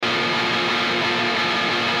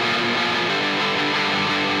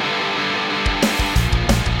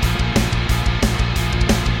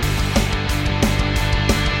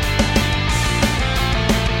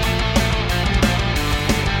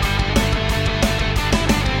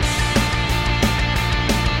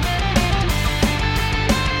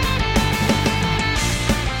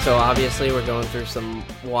Obviously, we're going through some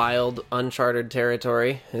wild, uncharted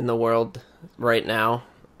territory in the world right now.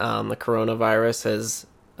 The coronavirus has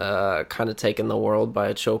kind of taken the world by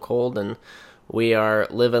a chokehold, and we are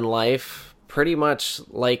living life pretty much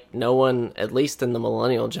like no one, at least in the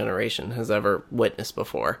millennial generation, has ever witnessed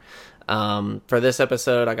before. For this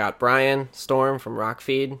episode, I got Brian Storm from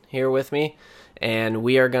Rockfeed here with me, and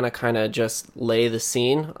we are going to kind of just lay the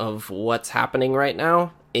scene of what's happening right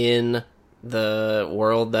now in the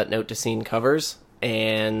world that Note to Scene covers,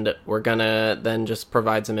 and we're gonna then just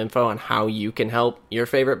provide some info on how you can help your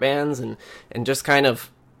favorite bands and just kind of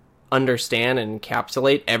understand and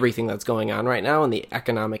encapsulate everything that's going on right now and the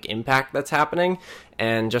economic impact that's happening,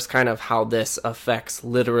 and just kind of how this affects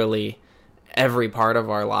literally every part of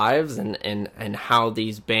our lives, and how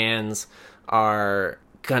these bands are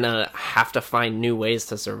gonna have to find new ways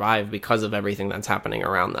to survive because of everything that's happening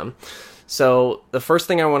around them. So the first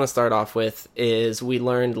thing I want to start off with is we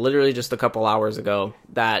learned literally just a couple hours ago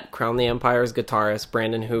that Crown the Empire's guitarist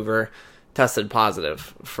Brandon Hoover tested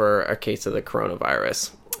positive for a case of the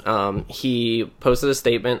coronavirus. He posted a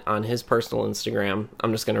statement on his personal Instagram.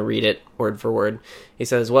 I'm just going to read it word for word. He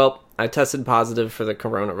says, "Well, I tested positive for the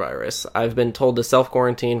coronavirus. I've been told to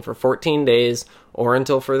self-quarantine for 14 days or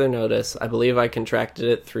until further notice. I believe I contracted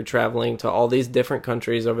it through traveling to all these different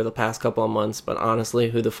countries over the past couple of months, but honestly,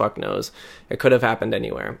 who the fuck knows? It could have happened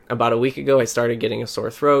anywhere. About a week ago, I started getting a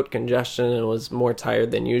sore throat, congestion, and was more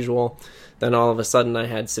tired than usual. Then all of a sudden, I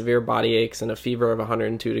had severe body aches and a fever of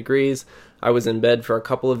 102 degrees. I was in bed for a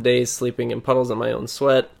couple of days, sleeping in puddles of my own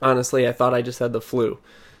sweat. Honestly, I thought I just had the flu.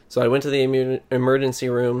 So I went to the emergency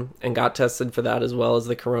room and got tested for that as well as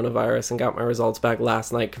the coronavirus and got my results back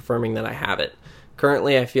last night confirming that I have it.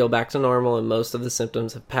 Currently, I feel back to normal and most of the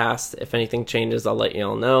symptoms have passed. If anything changes, I'll let you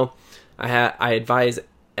all know. I advise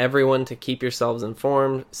everyone to keep yourselves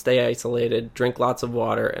informed, stay isolated, drink lots of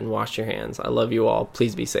water, and wash your hands. I love you all.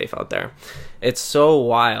 Please be safe out there." It's so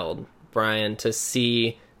wild, Brian, to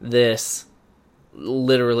see this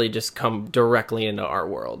literally just come directly into our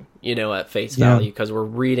world, at face value, because we're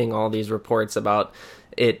reading all these reports about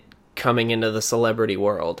it coming into the celebrity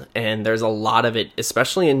world, and there's a lot of it,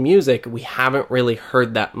 especially in music, we haven't really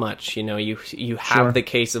heard that much. You have the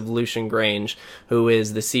case of Lucian Grange, who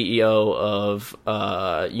is the CEO of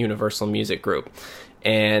Universal Music Group,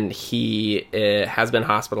 and he has been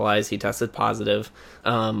hospitalized. He tested positive,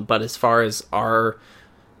 but as far as our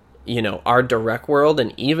direct world,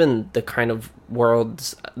 and even the kind of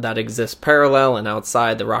worlds that exist parallel and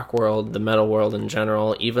outside the rock world, the metal world in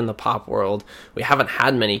general, even the pop world, we haven't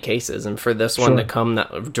had many cases. And for this one to come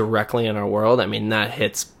that directly in our world, I mean, that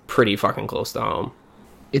hits pretty fucking close to home.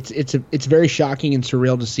 It's very shocking and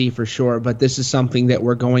surreal to see, for sure. But this is something that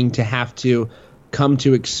we're going to have to come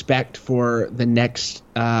to expect for the next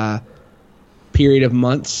period of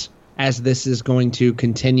months, as this is going to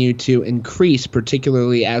continue to increase,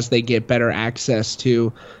 particularly as they get better access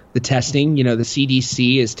to the testing. The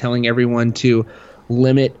CDC is telling everyone to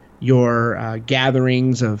limit your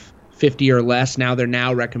gatherings of 50 or less. Now they're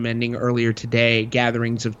recommending, earlier today,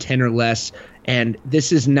 gatherings of 10 or less. And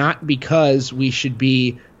this is not because we should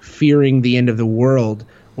be fearing the end of the world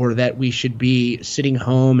or that we should be sitting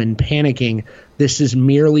home and panicking. This is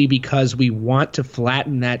merely because we want to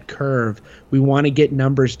flatten that curve. We want to get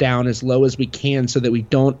numbers down as low as we can so that we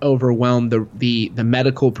don't overwhelm the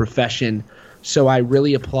medical profession. So I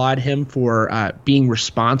really applaud him for being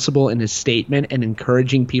responsible in his statement and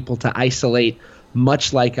encouraging people to isolate,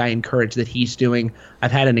 much like I encourage that he's doing.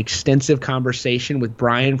 I've had an extensive conversation with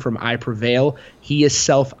Brian from I Prevail. He is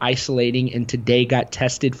self-isolating and today got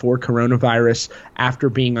tested for coronavirus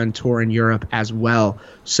after being on tour in Europe as well.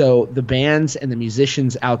 So the bands and the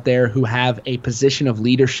musicians out there who have a position of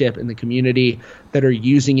leadership in the community that are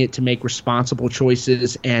using it to make responsible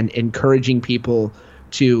choices and encouraging people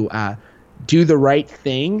to do the right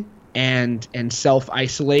thing and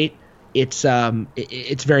self-isolate, it's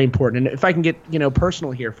very important. And if I can get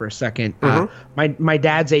personal here for a second, my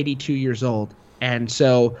dad's 82 years old, and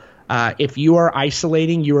so if you are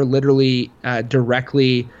isolating, you are literally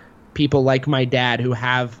directly, people like my dad who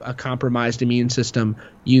have a compromised immune system,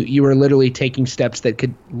 you are literally taking steps that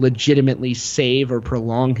could legitimately save or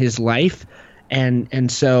prolong his life,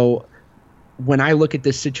 and so when I look at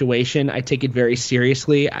this situation, I take it very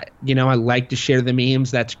seriously. I like to share the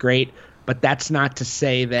memes. That's great, but that's not to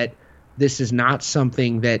say that this is not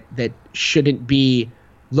something that shouldn't be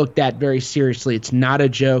looked at very seriously. It's not a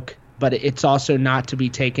joke, but it's also not to be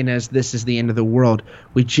taken as this is the end of the world.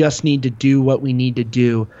 We just need to do what we need to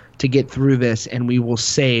do to get through this, and we will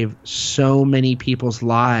save so many people's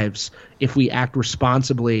lives if we act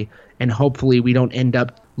responsibly, and hopefully we don't end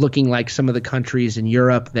up looking like some of the countries in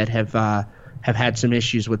Europe that have had some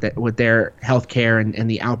issues with their healthcare and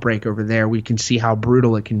the outbreak over there. We can see how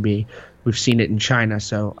brutal it can be. We've seen it in China.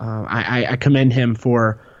 So I commend him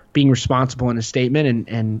for being responsible in his statement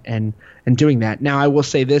and doing that. Now, I will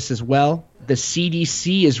say this as well. The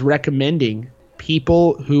CDC is recommending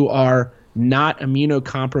people who are not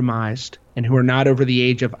immunocompromised and who are not over the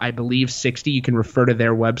age of, I believe, 60, you can refer to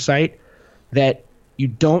their website, that you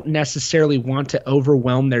don't necessarily want to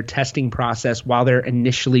overwhelm their testing process while they're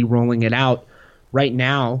initially rolling it out right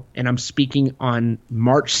now. And I'm speaking on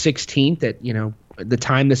March 16th at, the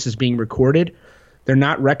time this is being recorded. They're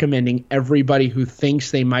not recommending everybody who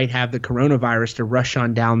thinks they might have the coronavirus to rush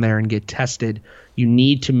on down there and get tested. You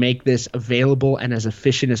need to make this available and as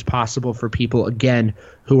efficient as possible for people, again,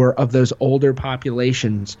 who are of those older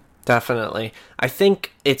populations. Definitely. I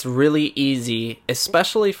think it's really easy,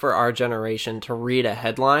 especially for our generation, to read a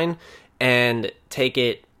headline and take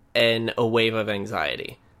it in a wave of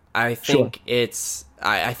anxiety. I think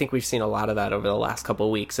I think we've seen a lot of that over the last couple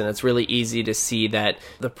of weeks, and it's really easy to see that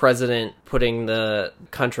the president putting the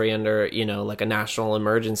country under, like a national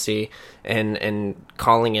emergency and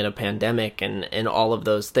calling it a pandemic and all of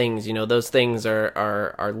those things. Those things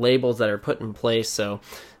are labels that are put in place so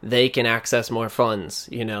they can access more funds,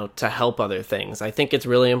 to help other things. I think it's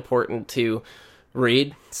really important to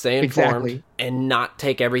read, stay informed, and not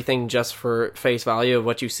take everything just for face value of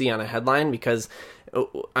what you see on a headline, because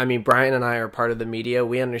Brian and I are part of the media.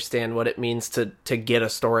 We understand what it means to get a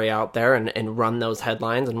story out there and run those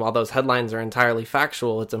headlines. And while those headlines are entirely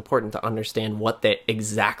factual, it's important to understand what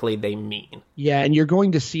exactly they mean. Yeah, and you're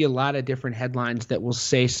going to see a lot of different headlines that will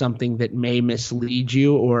say something that may mislead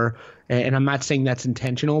you, and I'm not saying that's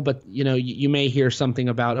intentional, but you may hear something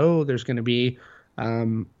about, there's going to be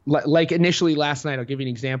like initially last night. I'll give you an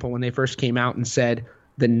example. When they first came out and said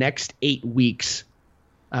the next 8 weeks,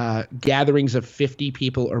 gatherings of 50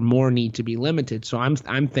 people or more need to be limited. So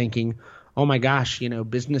I'm thinking, oh my gosh,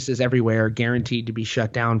 businesses everywhere are guaranteed to be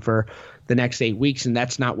shut down for the next 8 weeks, and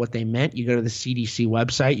that's not what they meant. You go to the CDC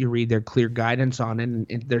website, you read their clear guidance on it,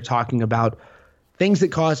 and they're talking about things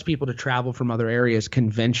that cause people to travel from other areas,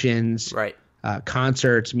 conventions, right,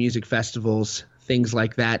 concerts, music festivals, things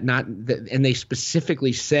like that. And they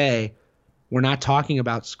specifically say we're not talking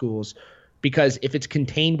about schools. Because if it's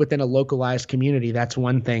contained within a localized community, that's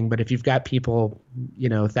one thing. But if you've got people,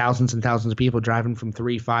 thousands and thousands of people driving from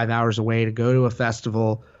 3-5 hours away to go to a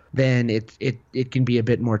festival, then it can be a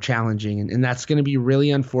bit more challenging. And that's going to be really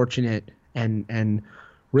unfortunate and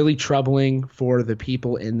really troubling for the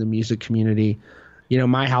people in the music community.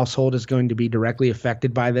 My household is going to be directly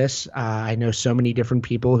affected by this. I know so many different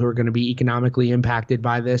people who are going to be economically impacted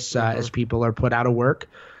by this as people are put out of work.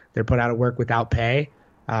 They're put out of work without pay.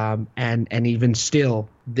 And even still,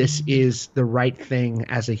 this is the right thing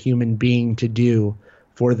as a human being to do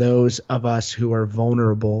for those of us who are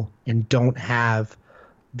vulnerable and don't have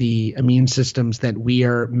the immune systems that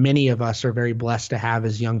many of us are very blessed to have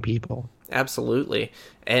as young people. Absolutely.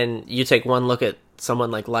 And you take one look at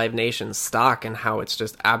someone like Live Nation's stock and how it's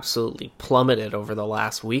just absolutely plummeted over the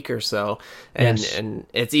last week or so. And, and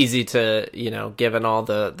it's easy to, given all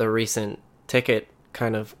the recent ticket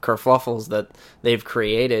kind of kerfuffles that they've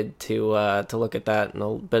created to look at that in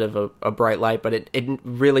a bit of a bright light, but it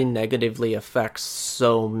really negatively affects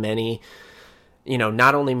so many,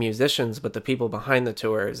 not only musicians, but the people behind the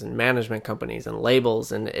tours and management companies and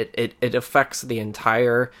labels, and it affects the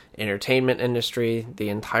entire entertainment industry, the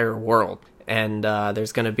entire world. And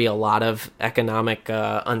there's going to be a lot of economic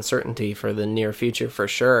uncertainty for the near future for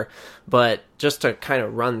sure. But just to kind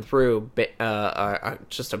of run through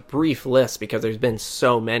just a brief list, because there's been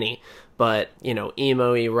so many, but,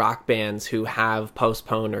 emo-y rock bands who have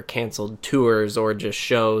postponed or canceled tours or just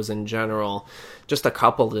shows in general. Just a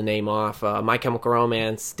couple to name off. My Chemical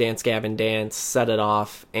Romance, Dance Gavin Dance, Set It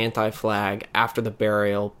Off, Anti-Flag, After the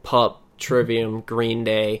Burial, Pup, Trivium, Green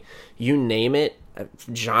Day, you name it.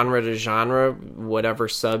 Genre to genre, whatever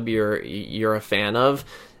sub you're a fan of,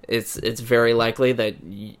 it's very likely that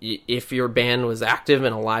if your band was active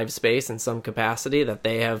in a live space in some capacity, that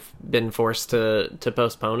they have been forced to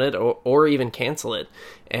postpone it or even cancel it.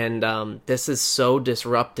 And this is so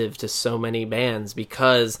disruptive to so many bands,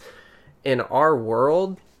 because in our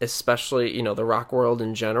world, especially, the rock world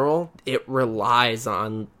in general, it relies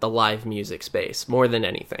on the live music space more than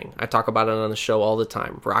anything. I talk about it on the show all the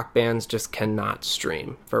time. Rock bands just cannot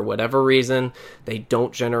stream. For whatever reason, they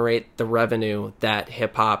don't generate the revenue that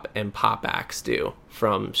hip-hop and pop acts do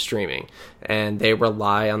from streaming. And they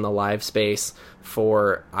rely on the live space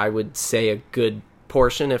for, I would say, a good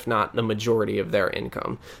portion, if not the majority of their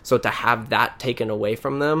income. So to have that taken away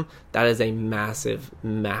from them, that is a massive,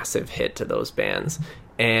 massive hit to those bands.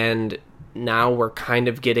 And now we're kind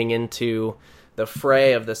of getting into the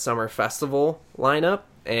fray of the summer festival lineup,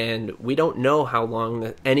 and we don't know how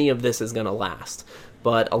long any of this is going to last.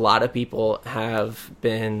 But a lot of people have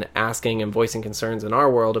been asking and voicing concerns in our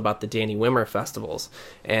world about the Danny Wimmer festivals.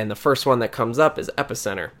 And the first one that comes up is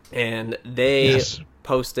Epicenter. And they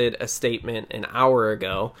posted a statement an hour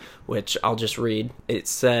ago, which I'll just read. It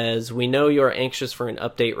says, "We know you are anxious for an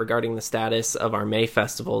update regarding the status of our May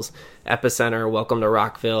festivals, Epicenter, Welcome to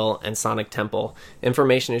Rockville, and Sonic Temple.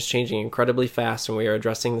 Information is changing incredibly fast, and we are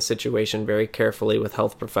addressing the situation very carefully with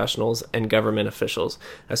health professionals and government officials.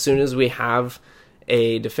 As soon as we have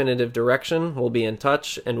a definitive direction, we'll be in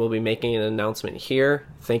touch, and we'll be making an announcement here.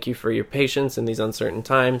 Thank you for your patience in these uncertain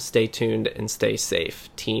times. Stay tuned and stay safe.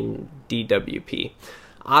 Team DWP."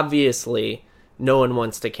 Obviously, no one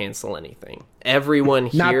wants to cancel anything. Everyone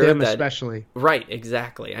here, not them especially. Right,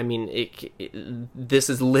 exactly. I mean, this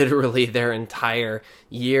is literally their entire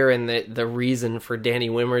year and the reason for Danny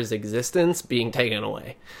Wimmer's existence being taken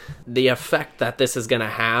away. The effect that this is going to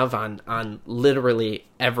have on literally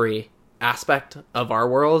every aspect of our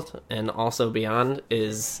world and also beyond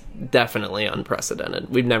is definitely unprecedented.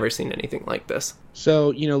 We've never seen anything like this. So,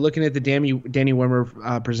 looking at the Danny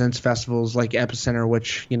Wimmer Presents festivals like Epicenter,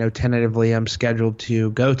 which, tentatively I'm scheduled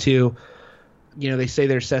to go to, they say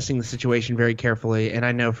they're assessing the situation very carefully, and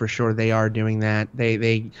I know for sure they are doing that.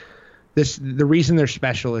 The reason they're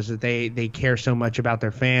special is that they care so much about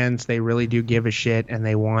their fans. They really do give a shit, and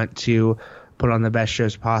they want to put on the best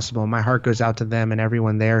shows possible. My heart goes out to them and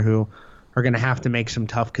everyone there who are going to have to make some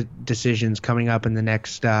tough decisions coming up in the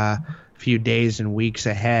next few days and weeks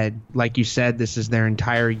ahead. Like you said, this is their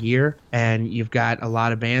entire year, and you've got a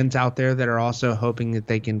lot of bands out there that are also hoping that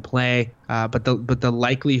they can play. But the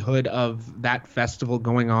likelihood of that festival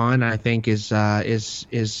going on, I think, is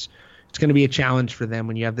it's going to be a challenge for them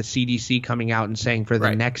when you have the CDC coming out and saying for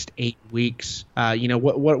the next 8 weeks.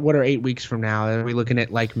 What are 8 weeks from now? Are we looking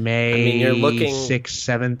at like May? I mean, you're looking 6th,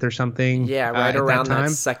 7th or something. Yeah, right around that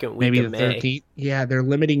second week maybe of the May. 13th. Yeah, they're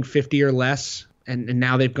limiting 50 or less, and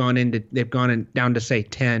now they've gone down to say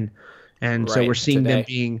 10. And so we're seeing them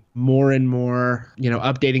being more and more,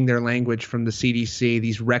 updating their language from the CDC,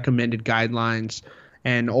 these recommended guidelines.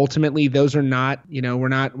 And ultimately, those are not, we're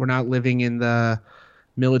not living in the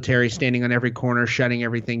military standing on every corner shutting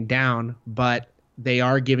everything down, but they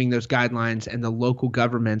are giving those guidelines, and the local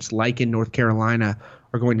governments, like in North Carolina,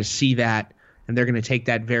 are going to see that, and they're going to take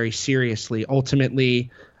that very seriously.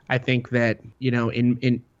 Ultimately, I think that,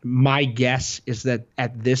 in my guess is that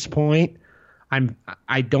at this point,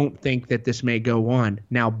 I don't think that this may go on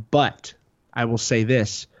now, but I will say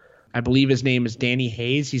this. I believe his name is Danny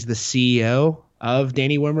Hayes. He's the CEO of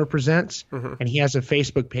Danny Wimmer Presents, and he has a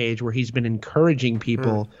Facebook page where he's been encouraging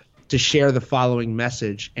people to share the following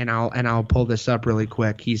message, and I'll pull this up really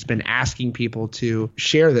quick. He's been asking people to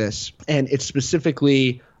share this, and it's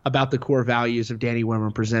specifically about the core values of Danny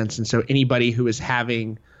Wimmer Presents. And so anybody who is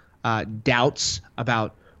having doubts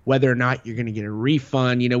about whether or not you're going to get a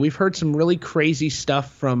refund, we've heard some really crazy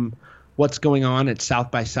stuff from what's going on at South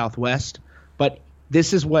by Southwest, but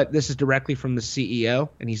this is directly from the CEO,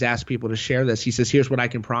 and he's asked people to share this. He says, "Here's what I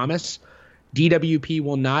can promise. DWP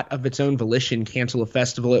will not of its own volition cancel a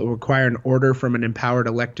festival. It will require an order from an empowered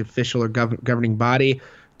elected official or governing body.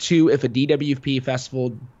 2, if a DWP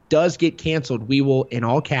festival does get canceled, we will, in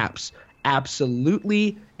all caps,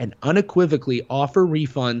 absolutely and unequivocally offer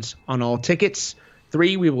refunds on all tickets.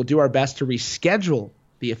 3, we will do our best to reschedule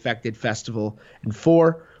the affected festival. And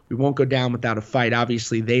 4, we won't go down without a fight."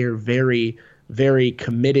 Obviously, they are very, very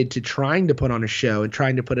committed to trying to put on a show and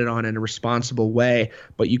trying to put it on in a responsible way.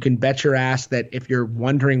 But you can bet your ass that if you're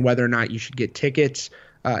wondering whether or not you should get tickets,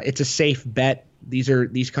 it's a safe bet.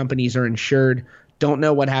 These companies are insured. Don't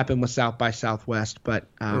know what happened with South by Southwest, but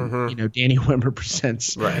Danny Wimmer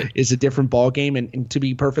Presents is a different ballgame. And to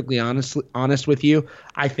be perfectly honest with you,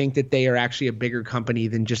 I think that they are actually a bigger company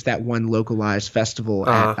than just that one localized festival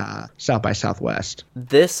at South by Southwest.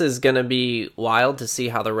 This is going to be wild to see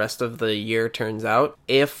how the rest of the year turns out.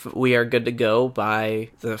 If we are good to go by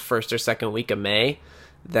the first or second week of May,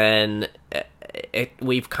 then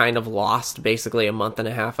we've kind of lost basically a month and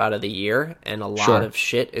a half out of the year, and a lot of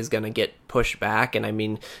shit is going to get pushed back. And I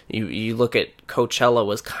mean, you look at Coachella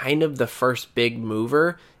was kind of the first big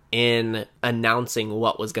mover in announcing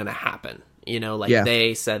what was going to happen.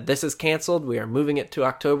 They said, this is canceled. We are moving it to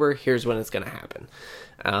October. Here's when it's going to happen.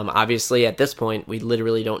 Obviously, at this point, we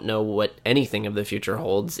literally don't know what anything of the future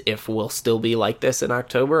holds. If we'll still be like this in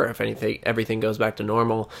October, if anything, everything goes back to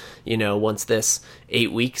normal, once this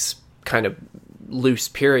 8 weeks kind of loose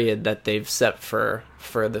period that they've set for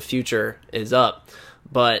the future is up.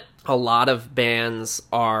 But a lot of bands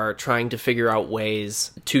are trying to figure out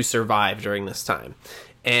ways to survive during this time.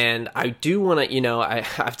 And I do want to,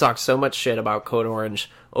 I've talked so much shit about Code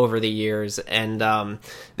Orange over the years, and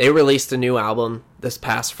they released a new album this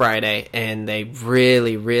past Friday, and they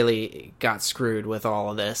really, really got screwed with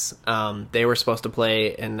all of this. They were supposed to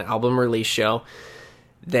play an album release show.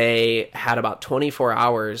 They had about 24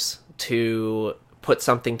 hours to put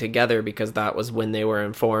something together because that was when they were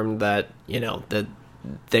informed that, that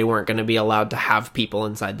they weren't going to be allowed to have people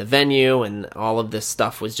inside the venue, and all of this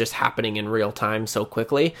stuff was just happening in real time so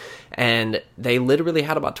quickly. And they literally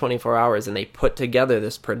had about 24 hours, and they put together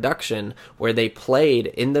this production where they played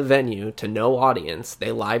in the venue to no audience.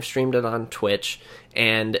 They live streamed it on Twitch,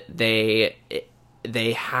 and they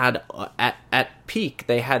had at peak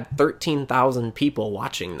they had 13,000 people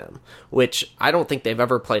watching them, which I don't think they've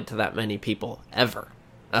ever played to that many people ever.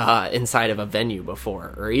 Inside of a venue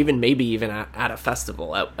before, or maybe even at a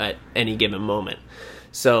festival at any given moment.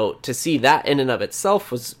 So to see that in and of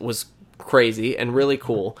itself was crazy and really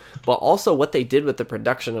cool. But also what they did with the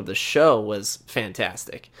production of the show was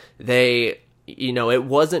fantastic. It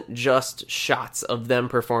wasn't just shots of them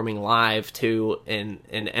performing live to an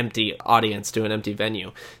empty audience, to an empty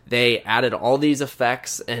venue. They added all these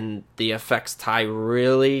effects, and the effects tie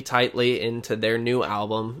really tightly into their new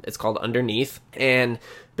album. It's called Underneath, and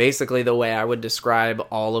basically the way I would describe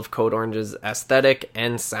all of Code Orange's aesthetic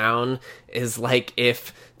and sound is like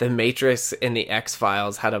if the Matrix and the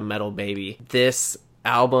X-Files had a metal baby. This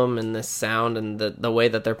album and this sound and the way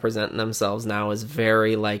that they're presenting themselves now is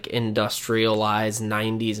very like industrialized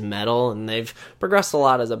 90s metal, and they've progressed a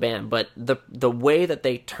lot as a band. But the way that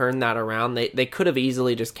they turned that around, they could have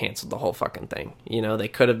easily just canceled the whole fucking thing. They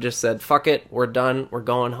could have just said, fuck it, we're done, we're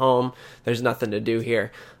going home, there's nothing to do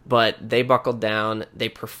here. But they buckled down, they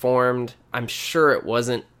performed. I'm sure it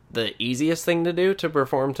wasn't the easiest thing to do, to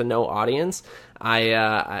perform to no audience.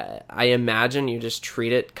 I imagine you just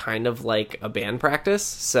treat it kind of like a band practice,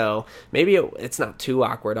 so maybe it's not too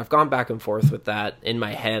awkward. I've gone back and forth with that in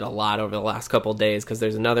my head a lot over the last couple of days, because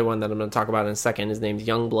there's another one that I'm going to talk about in a second. His name's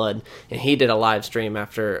Youngblood, and he did a live stream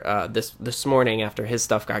after this morning after his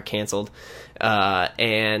stuff got canceled,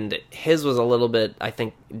 and his was a little bit, I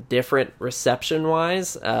think, different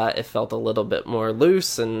reception-wise. It felt a little bit more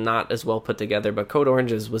loose and not as well put together, but Code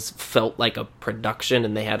Orange's felt like a production,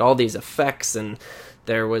 and they had all these effects, and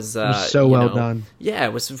there was it was so well done. Yeah,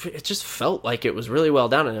 it just felt like it was really well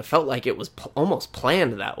done, and it felt like it was almost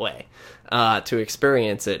planned that way, to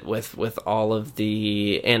experience it with all of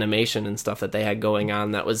the animation and stuff that they had going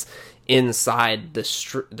on that was inside the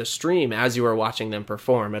stream as you were watching them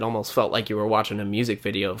perform. It almost felt like you were watching a music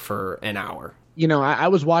video for an hour. I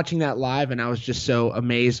was watching that live, and I was just so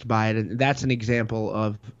amazed by it, and that's an example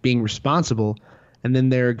of being responsible. And then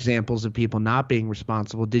there are examples of people not being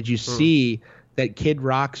responsible. Did you see that Kid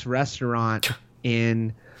Rock's restaurant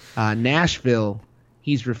in Nashville?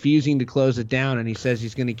 He's refusing to close it down, and he says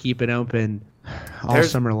he's going to keep it open all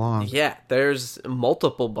summer long. Yeah, there's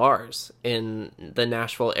multiple bars in the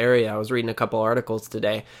Nashville area. I was reading a couple articles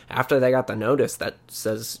today after they got the notice that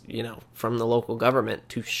says, from the local government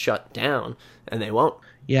to shut down, and they won't.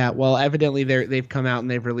 Yeah, well, evidently they've come out and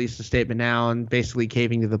they've released a statement now and basically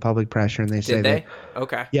caving to the public pressure, and they say Did they?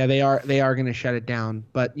 Okay. Yeah, they are going to shut it down.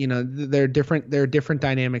 But there are different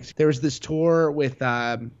dynamics. There was this tour with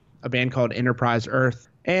a band called Enterprise Earth,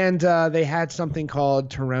 and they had something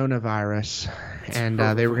called Coronavirus, and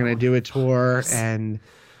they were going to do a tour, and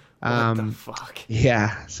what the fuck?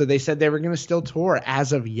 Yeah, so they said they were going to still tour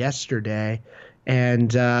as of yesterday.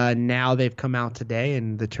 And now they've come out today,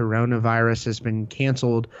 and the coronavirus has been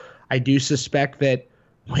canceled. I do suspect that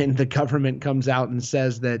when the government comes out and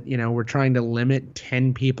says that, we're trying to limit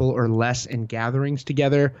 10 people or less in gatherings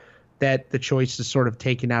together, that the choice is sort of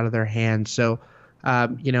taken out of their hands. So,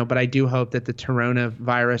 but I do hope that the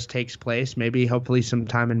coronavirus takes place, maybe hopefully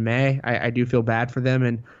sometime in May. I do feel bad for them,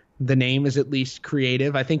 and the name is at least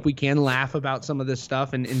creative. I think we can laugh about some of this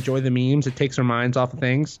stuff and enjoy the memes. It takes our minds off of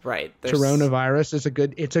things. Right. Coronavirus is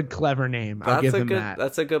it's a clever name. I'll give them that.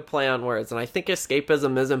 That's a good play on words. And I think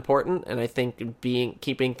escapism is important. And I think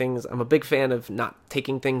keeping things, I'm a big fan of not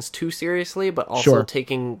taking things too seriously, but also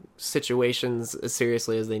taking situations as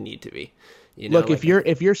seriously as they need to be. Look, if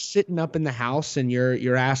you're sitting up in the house and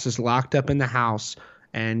your ass is locked up in the house,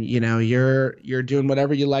 and you're doing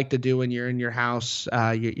whatever you like to do when you're in your house,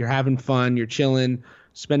 you're having fun, you're chilling,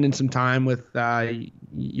 spending some time with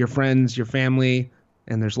your friends, your family,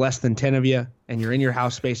 and there's less than 10 of you, and you're in your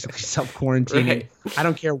house basically self-quarantining. Right. I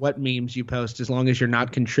don't care what memes you post as long as you're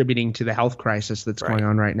not contributing to the health crisis that's going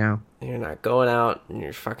on right now. You're not going out and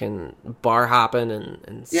you're fucking bar hopping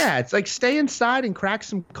and yeah, it's like stay inside and crack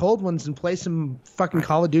some cold ones and play some fucking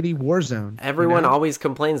Call of Duty Warzone. Everyone always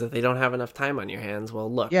complains that they don't have enough time on your hands.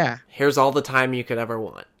 Well, look, here's all the time you could ever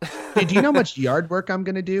want. Dude, do you know how much yard work I'm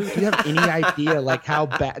gonna do? Do you have any idea like how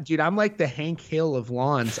bad? Dude, I'm like the Hank Hill of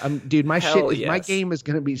lawns. My game is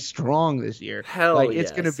gonna be strong this year.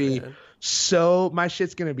 It's gonna be my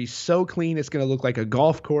shit's gonna be so clean. It's gonna look like a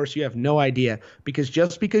golf course. You have no idea, because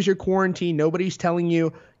just because you're quarantined, nobody's telling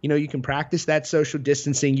you. You can practice that social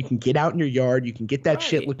distancing. You can get out in your yard. You can get that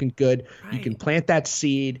shit looking good. Right. You can plant that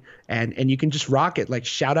seed and you can just rock it. Like,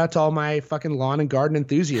 shout out to all my fucking lawn and garden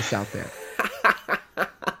enthusiasts out there.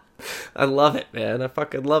 I love it, man. I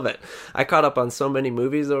fucking love it. I caught up on so many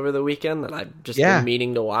movies over the weekend that I've just been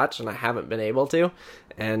meaning to watch, and I haven't been able to.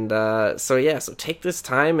 And so take this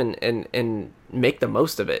time and make the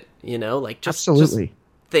most of it. Just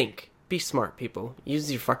think, be smart, people.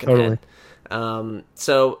 Use your fucking head.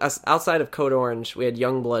 So outside of Code Orange, we had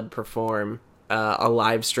Youngblood perform a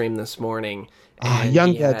live stream this morning.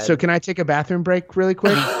 Youngblood. So can I take a bathroom break really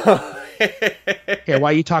quick? Here,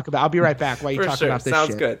 while you talk about, I'll be right back. While you talk about this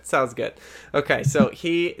shit. Sounds good. Okay, so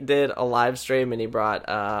he did a live stream and he brought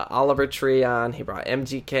Oliver Tree on. He brought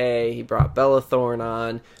MGK. He brought Bella Thorne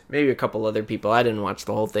on. Maybe a couple other people. I didn't watch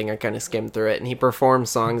the whole thing. I kind of skimmed through it, and he performed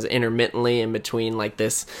songs intermittently in between, like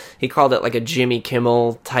this. He called it like a Jimmy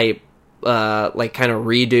Kimmel type, like kind of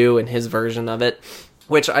redo in his version of it,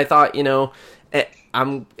 which I thought,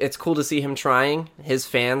 it's cool to see him trying. His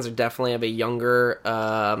fans are definitely of a younger,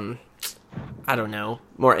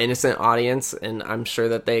 more innocent audience, and I'm sure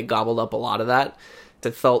that they gobbled up a lot of that.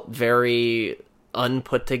 It felt very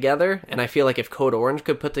unput together, and I feel like if Code Orange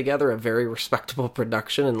could put together a very respectable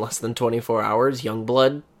production in less than 24 hours,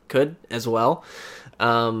 Youngblood could as well.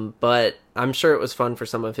 But I'm sure it was fun for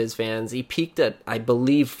some of his fans. He peaked at, I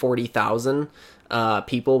believe, 40,000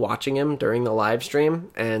 people watching him during the live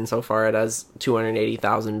stream, and so far it has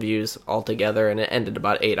 280,000 views altogether, and it ended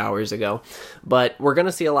about 8 hours ago. But we're going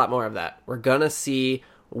to see a lot more of that. We're going to see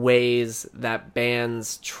ways that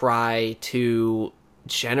bands try to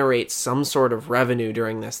generate some sort of revenue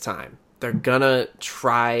during this time. They're going to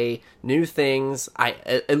try new things.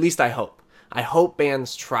 At least I hope. I hope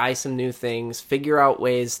bands try some new things, figure out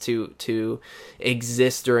ways to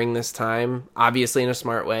exist during this time, obviously in a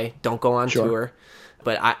smart way. Don't go on tour.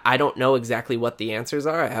 But I don't know exactly what the answers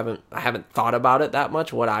are. I haven't thought about it that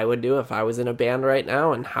much, what I would do if I was in a band right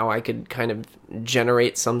now, and how I could kind of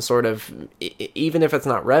generate some sort of, even if it's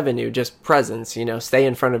not revenue, just presence, stay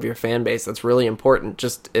in front of your fan base. That's really important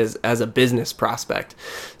just as a business prospect.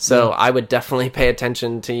 So I would definitely pay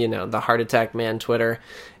attention to, the Heart Attack Man Twitter,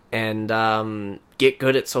 and get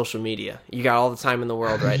good at social media. You got all the time in the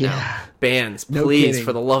world right now. Bands, please,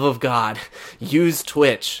 for the love of God, use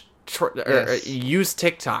Twitch. Or use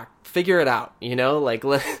TikTok. Figure it out,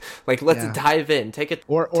 let's dive in. Take a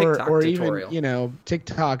TikTok tutorial. Even,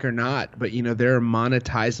 TikTok or not, but there are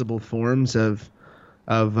monetizable forms of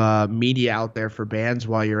media out there for bands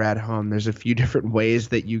while you're at home. There's a few different ways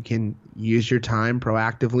that you can use your time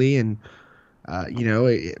proactively and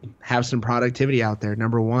have some productivity out there.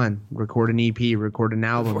 Number one, record an EP, record an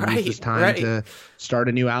album. Use this time to start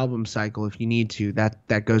a new album cycle if you need to.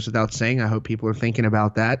 That goes without saying. I hope people are thinking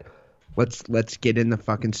about that. Let's get in the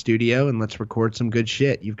fucking studio and let's record some good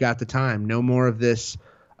shit. You've got the time. No more of this.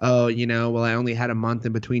 Oh, I only had a month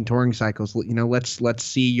in between touring cycles. Let's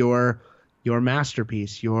see your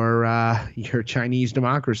masterpiece, your Chinese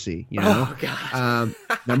democracy. Oh God.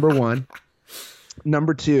 Number one.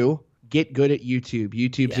 Number two. Get good at YouTube.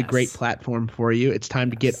 YouTube's a great platform for you. It's time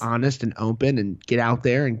to get honest and open and get out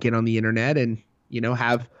there and get on the internet and,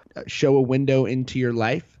 show a window into your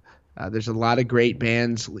life. There's a lot of great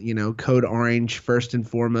bands, Code Orange first and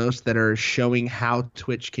foremost, that are showing how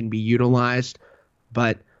Twitch can be utilized.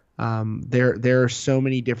 But there are so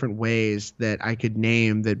many different ways that I could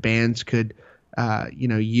name that bands could,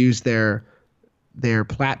 use their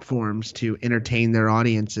platforms to entertain their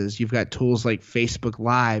audiences. You've got tools like Facebook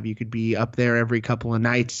Live. You could be up there every couple of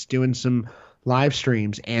nights doing some live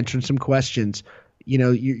streams, answering some questions.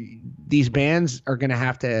 These bands are going to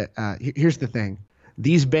have to here's the thing.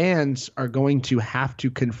 These bands are going to have to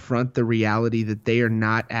confront the reality that they are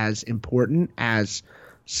not as important as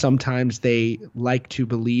sometimes they like to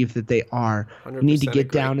believe that they are. You need to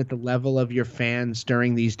get down at the level of your fans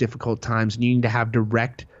during these difficult times, and you need to have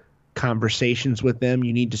direct conversations with them.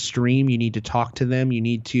 You need to stream. You need to talk to them. You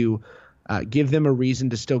need to give them a reason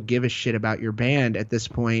to still give a shit about your band at this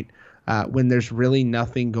point when there's really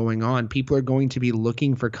nothing going on. People are going to be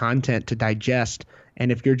looking for content to digest.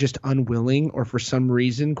 And if you're just unwilling or for some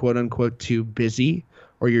reason, quote unquote, too busy,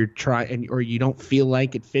 or or you don't feel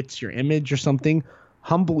like it fits your image or something,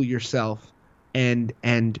 humble yourself and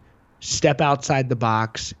step outside the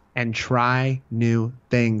box and try new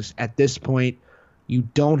things. At this point, you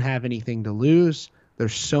don't have anything to lose.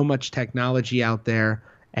 There's so much technology out there.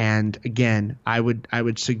 And again, I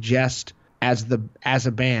would suggest as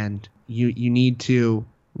a band, you need to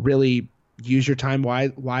really use your time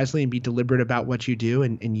wisely and be deliberate about what you do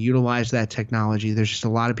and utilize that technology. There's just a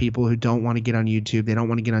lot of people who don't want to get on YouTube. They don't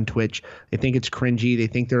want to get on Twitch. They think it's cringy. They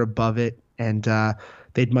think they're above it. And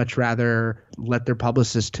they'd much rather let their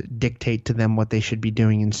publicist dictate to them what they should be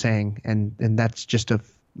doing and saying. And that's just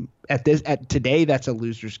at today, that's a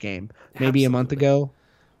loser's game. Maybe Absolutely. A month ago,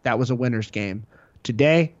 that was a winner's game.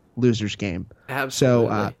 Today, loser's game. Absolutely.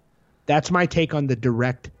 So that's my take on the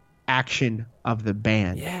direct action of the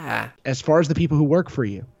band. Yeah. As far as the people who work for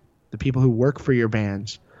you, the people who work for your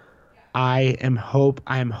bands, I am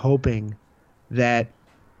hoping that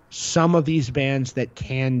some of these bands that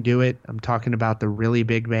can do it, I'm talking about the really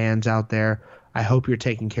big bands out there, I hope you're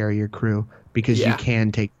taking care of your crew because you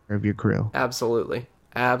can take care of your crew. Absolutely.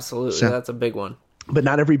 So, that's a big one. But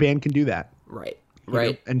not every band can do that. Right.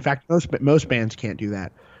 In fact, most bands can't do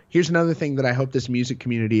that. Here's another thing that I hope this music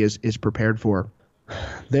community is prepared for.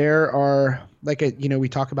 There are we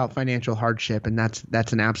talk about financial hardship, and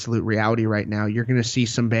that's an absolute reality right now. You're going to see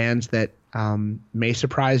some bands that may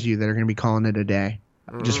surprise you that are going to be calling it a day,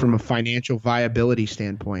 just from a financial viability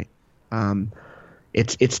standpoint.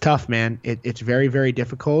 It's tough, man. It's very, very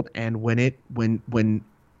difficult, and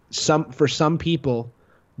for some people,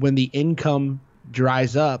 when the income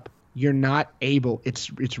dries up, you're not able.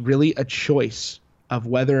 It's really a choice of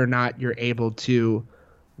whether or not you're able to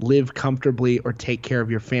live comfortably or take care of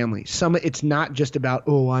your family. It's not just about,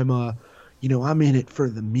 I'm in it for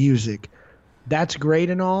the music. That's great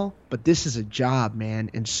and all, but this is a job, man.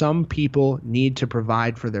 And some people need to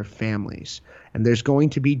provide for their families. And there's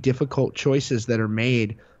going to be difficult choices that are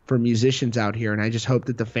made for musicians out here. And I just hope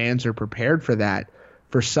that the fans are prepared for that,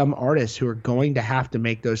 for some artists who are going to have to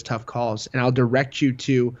make those tough calls. And I'll direct you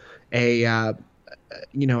to a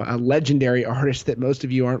legendary artist that most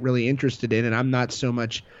of you aren't really interested in, and I'm not so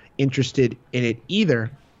much interested in it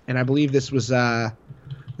either. And I believe this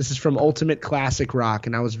is from Ultimate Classic Rock,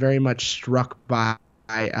 and I was very much struck by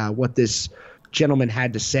what this gentleman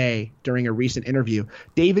had to say during a recent interview.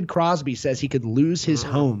 David Crosby says he could lose his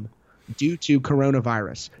home due to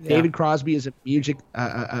coronavirus. Yeah. David Crosby is a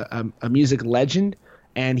music legend,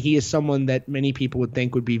 and he is someone that many people would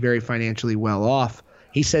think would be very financially well off.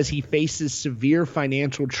 He says he faces severe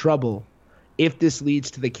financial trouble if this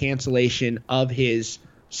leads to the cancellation of his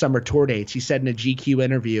summer tour dates. He said in a GQ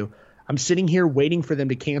interview, "I'm sitting here waiting for them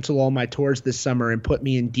to cancel all my tours this summer and put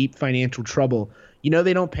me in deep financial trouble.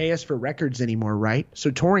 They don't pay us for records anymore, right?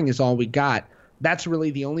 So touring is all we got. That's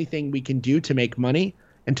really the only thing we can do to make money,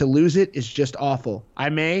 and to lose it is just awful. I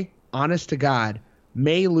may, honest to God,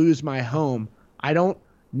 may lose my home. I don't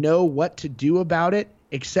know what to do about it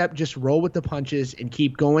except just roll with the punches and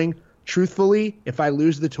keep going. Truthfully, if I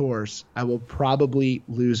lose the tours, I will probably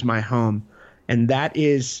lose my home." And that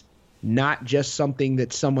is not just something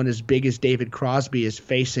that someone as big as David Crosby is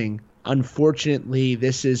facing. Unfortunately,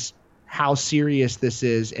 this is how serious this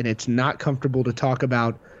is, and it's not comfortable to talk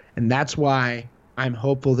about. And that's why I'm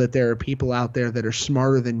hopeful that there are people out there that are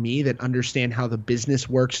smarter than me, that understand how the business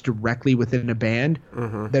works directly within a band,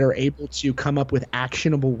 that are able to come up with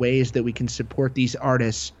actionable ways that we can support these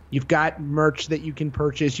artists. You've got merch that you can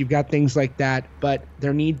purchase. You've got things like that. But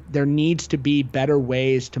there needs to be better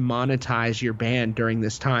ways to monetize your band during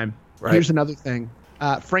this time. Right. Here's another thing.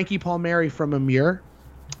 Frankie Palmieri from Amur,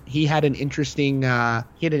 he had an interesting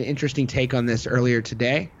take on this earlier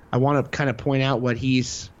today. I want to kind of point out what he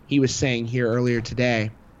was saying here earlier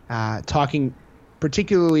today, talking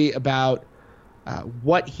particularly about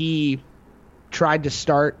what he tried to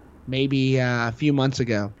start maybe a few months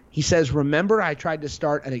ago. He says, "Remember, I tried to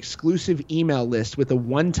start an exclusive email list with a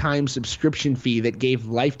one-time subscription fee that gave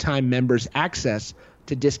lifetime members access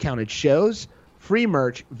to discounted shows, free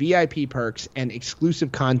merch, VIP perks, and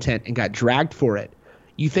exclusive content, and got dragged for it.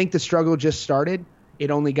 You think the struggle just started?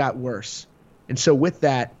 It only got worse." And so with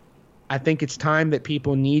that, I think it's time that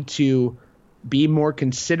people need to be more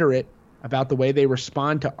considerate about the way they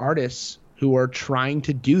respond to artists who are trying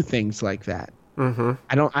to do things like that.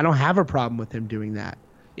 I don't have a problem with him doing that.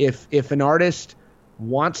 If an artist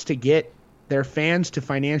wants to get their fans to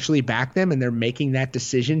financially back them, and they're making that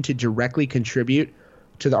decision to directly contribute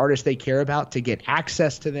to the artists they care about to get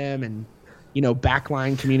access to them and,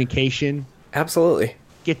 backline communication. Absolutely.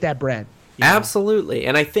 Get that bread. Absolutely.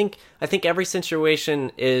 And I think every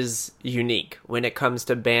situation is unique when it comes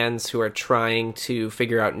to bands who are trying to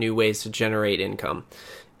figure out new ways to generate income.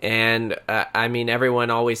 And everyone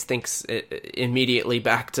always thinks immediately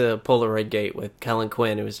back to Polaroid Gate with Kellen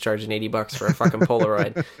Quinn, who was charging $80 for a fucking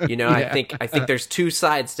Polaroid. Yeah. I think there's two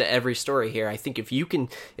sides to every story here. I think if you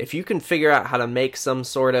can figure out how to make some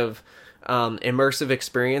sort of immersive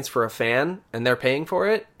experience for a fan, and they're paying for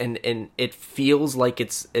it, and it feels like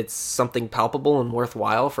it's something palpable and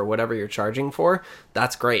worthwhile for whatever you're charging for,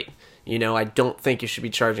 that's great. I don't think you should be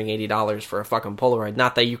charging $80 for a fucking Polaroid.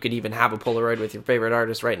 Not that you could even have a Polaroid with your favorite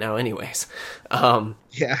artist right now anyways.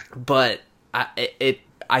 Yeah. But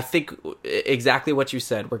I think exactly what you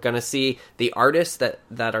said. We're going to see the artists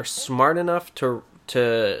that are smart enough to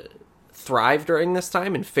thrive during this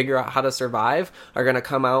time and figure out how to survive are going to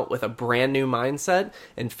come out with a brand new mindset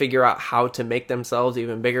and figure out how to make themselves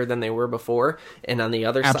even bigger than they were before. And on the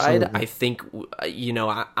other side, I think,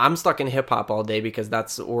 I'm stuck in hip hop all day because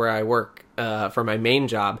that's where I work for my main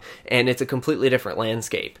job, and it's a completely different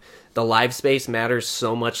landscape. The live space matters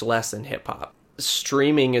so much less in hip hop.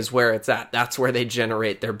 Streaming is where it's at. That's where they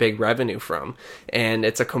generate their big revenue from. And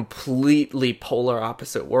it's a completely polar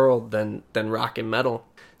opposite world than rock and metal.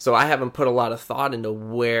 So I haven't put a lot of thought into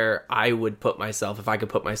where I would put myself if I could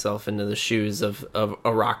put myself into the shoes of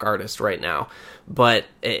a rock artist right now. But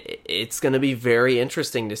it's going to be very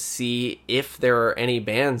interesting to see if there are any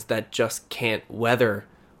bands that just can't weather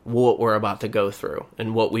what we're about to go through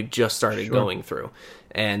and what we've just started going through.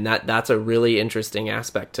 And that's a really interesting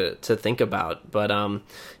aspect to think about. But,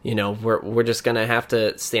 we're just going to have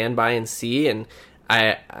to stand by and see. And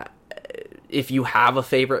if you have a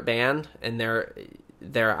favorite band and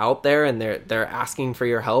they're out there and they're asking for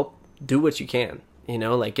your help, do what you can.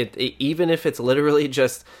 Even if it's literally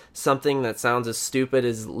just something that sounds as stupid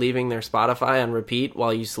as leaving their Spotify on repeat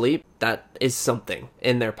while you sleep, that is something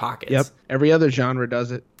in their pockets. Yep. Every other genre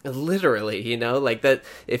does it. Literally, like that.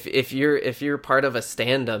 If you're part of a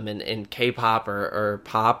stand-up in K-pop or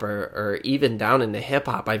pop or even down into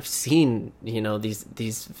hip-hop, I've seen,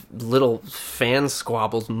 these little fan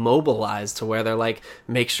squabbles mobilized to where they're like,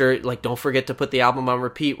 make sure, like, don't forget to put the album on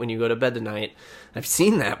repeat when you go to bed tonight. I've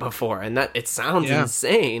seen that before, and that it sounds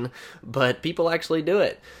insane, but people actually do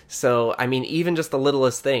it. So, even just the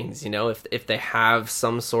littlest things, if they have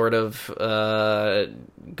some sort of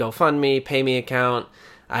GoFundMe, pay me account,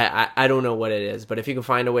 I don't know what it is, but if you can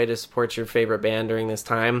find a way to support your favorite band during this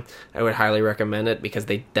time, I would highly recommend it because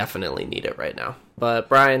they definitely need it right now. But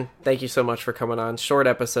Brian, thank you so much for coming on. Short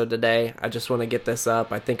episode today. I just want to get this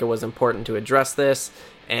up. I think it was important to address this,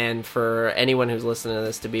 and for anyone who's listening to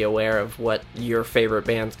this to be aware of what your favorite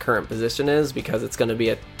band's current position is, because it's going to be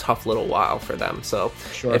a tough little while for them. So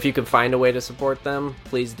if you can find a way to support them,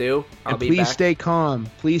 please do. Please stay calm.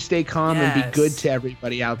 Please stay calm and be good to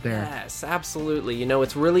everybody out there. Yes, absolutely.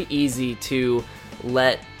 It's really easy to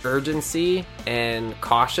let urgency and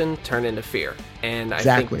caution turn into fear. And I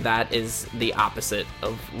think that is the opposite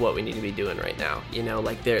of what we need to be doing right now.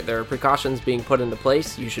 There are precautions being put into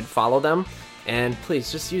place. You should follow them. And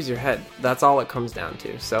please, just use your head. That's all it comes down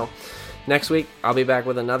to. So next week, I'll be back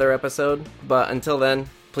with another episode. But until then,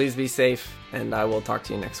 please be safe, and I will talk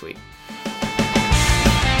to you next week.